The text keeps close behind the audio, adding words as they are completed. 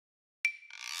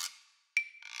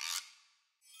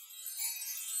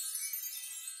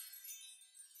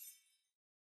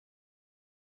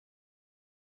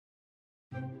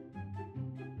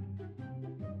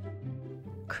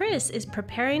Chris is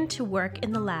preparing to work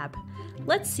in the lab.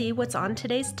 Let's see what's on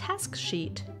today's task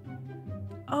sheet.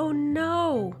 Oh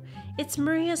no! It's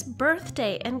Maria's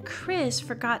birthday and Chris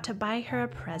forgot to buy her a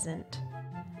present.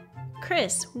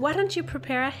 Chris, why don't you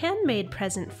prepare a handmade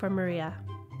present for Maria?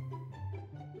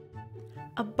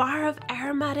 A bar of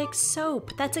aromatic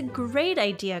soap. That's a great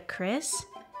idea, Chris.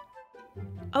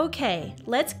 Okay,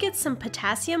 let's get some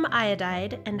potassium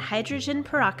iodide and hydrogen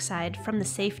peroxide from the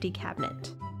safety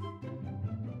cabinet.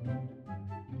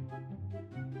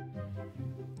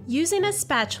 Using a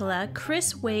spatula,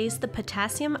 Chris weighs the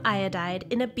potassium iodide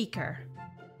in a beaker.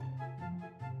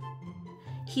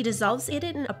 He dissolves it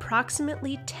in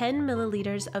approximately 10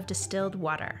 milliliters of distilled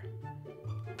water.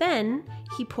 Then,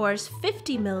 he pours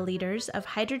 50 milliliters of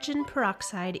hydrogen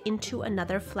peroxide into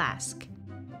another flask.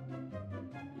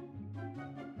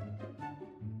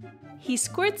 He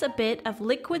squirts a bit of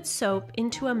liquid soap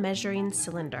into a measuring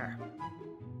cylinder.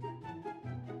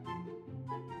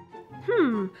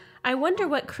 I wonder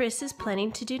what Chris is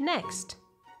planning to do next.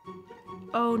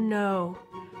 Oh no.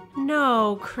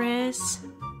 No, Chris.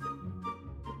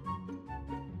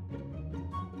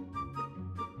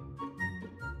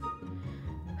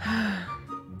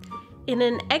 In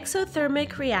an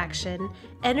exothermic reaction,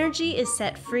 energy is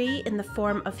set free in the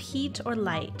form of heat or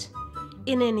light.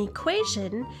 In an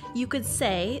equation, you could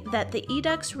say that the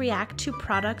educts react to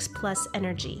products plus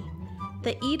energy.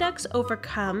 The educts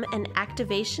overcome an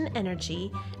activation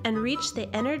energy and reach the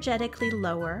energetically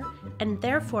lower, and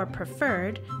therefore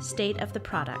preferred, state of the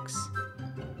products.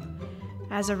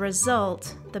 As a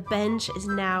result, the bench is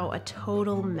now a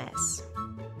total mess.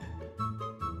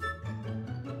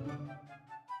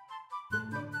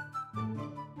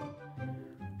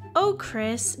 Oh,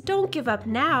 Chris, don't give up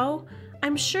now.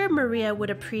 I'm sure Maria would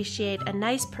appreciate a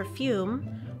nice perfume.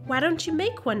 Why don't you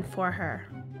make one for her?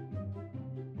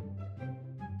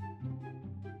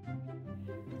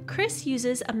 Chris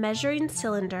uses a measuring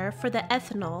cylinder for the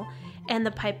ethanol and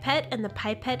the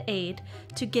pipette aid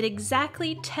to get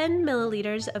exactly 10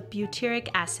 milliliters of butyric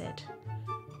acid.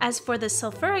 As for the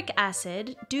sulfuric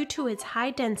acid, due to its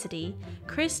high density,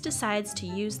 Chris decides to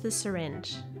use the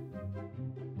syringe.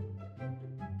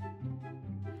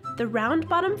 The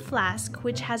round-bottom flask,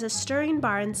 which has a stirring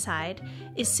bar inside,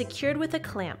 is secured with a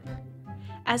clamp.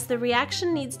 As the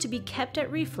reaction needs to be kept at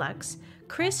reflux,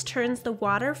 Chris turns the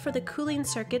water for the cooling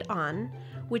circuit on,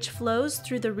 which flows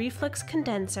through the reflux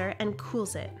condenser and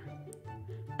cools it.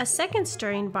 A second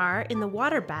stirring bar in the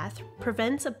water bath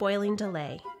prevents a boiling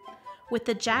delay. With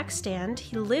the jack stand,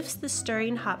 he lifts the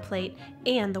stirring hot plate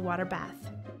and the water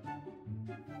bath.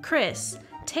 Chris,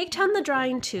 take down the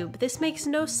drawing tube. This makes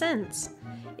no sense.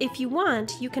 If you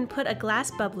want, you can put a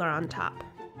glass bubbler on top.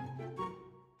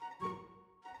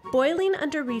 Boiling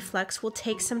under reflux will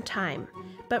take some time,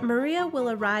 but Maria will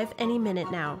arrive any minute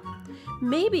now.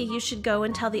 Maybe you should go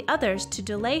and tell the others to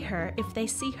delay her if they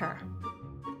see her.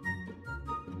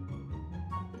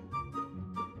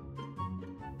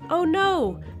 Oh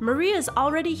no! Maria's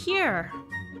already here!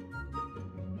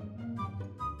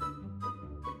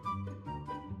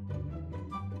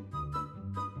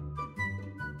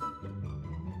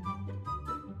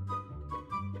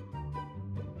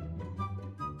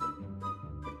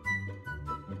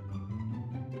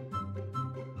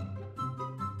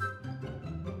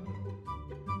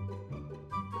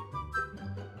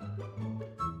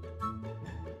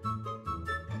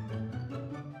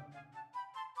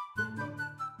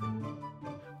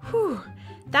 Whew,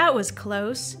 that was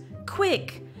close.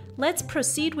 Quick, let's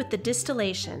proceed with the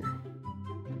distillation.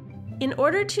 In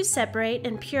order to separate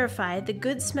and purify the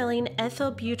good-smelling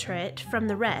ethyl butyrate from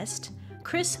the rest,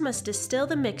 Chris must distill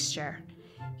the mixture.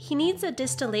 He needs a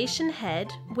distillation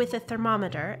head with a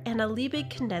thermometer and a Liebig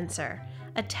condenser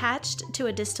attached to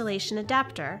a distillation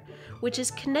adapter, which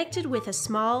is connected with a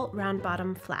small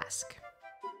round-bottom flask.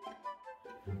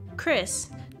 Chris,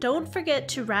 don't forget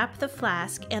to wrap the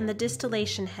flask and the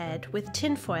distillation head with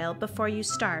tinfoil before you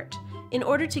start, in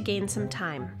order to gain some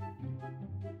time.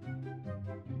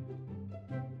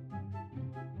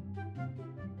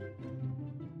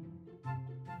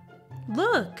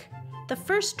 Look! The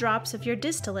first drops of your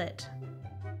distillate.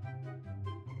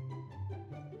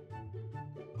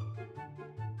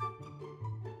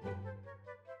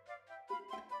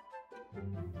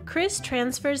 Chris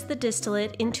transfers the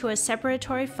distillate into a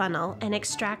separatory funnel and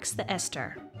extracts the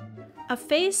ester. A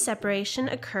phase separation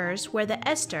occurs where the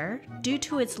ester, due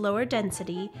to its lower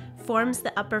density, forms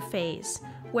the upper phase,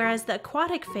 whereas the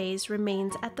aquatic phase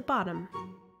remains at the bottom.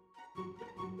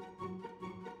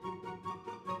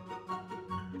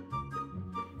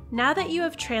 Now that you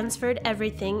have transferred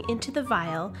everything into the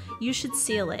vial, you should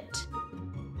seal it.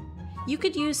 You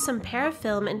could use some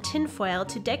parafilm and tinfoil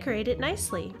to decorate it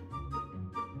nicely.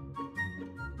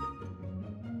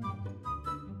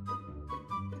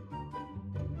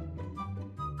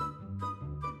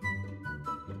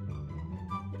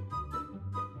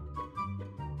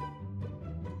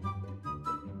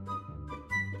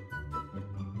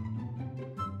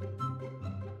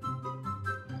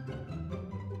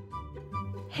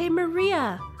 Hey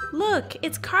Maria, look,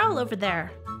 it's Carl over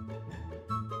there.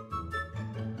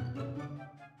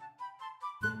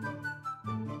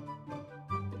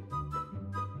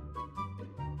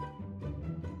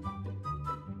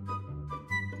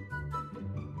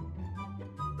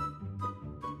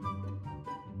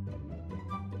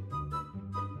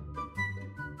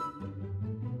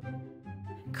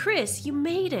 Chris, you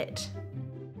made it!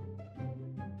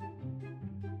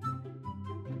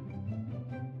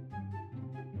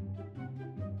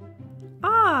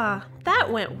 Ah,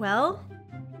 that went well.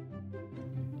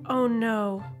 Oh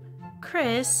no.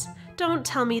 Chris, don't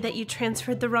tell me that you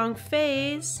transferred the wrong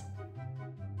phase.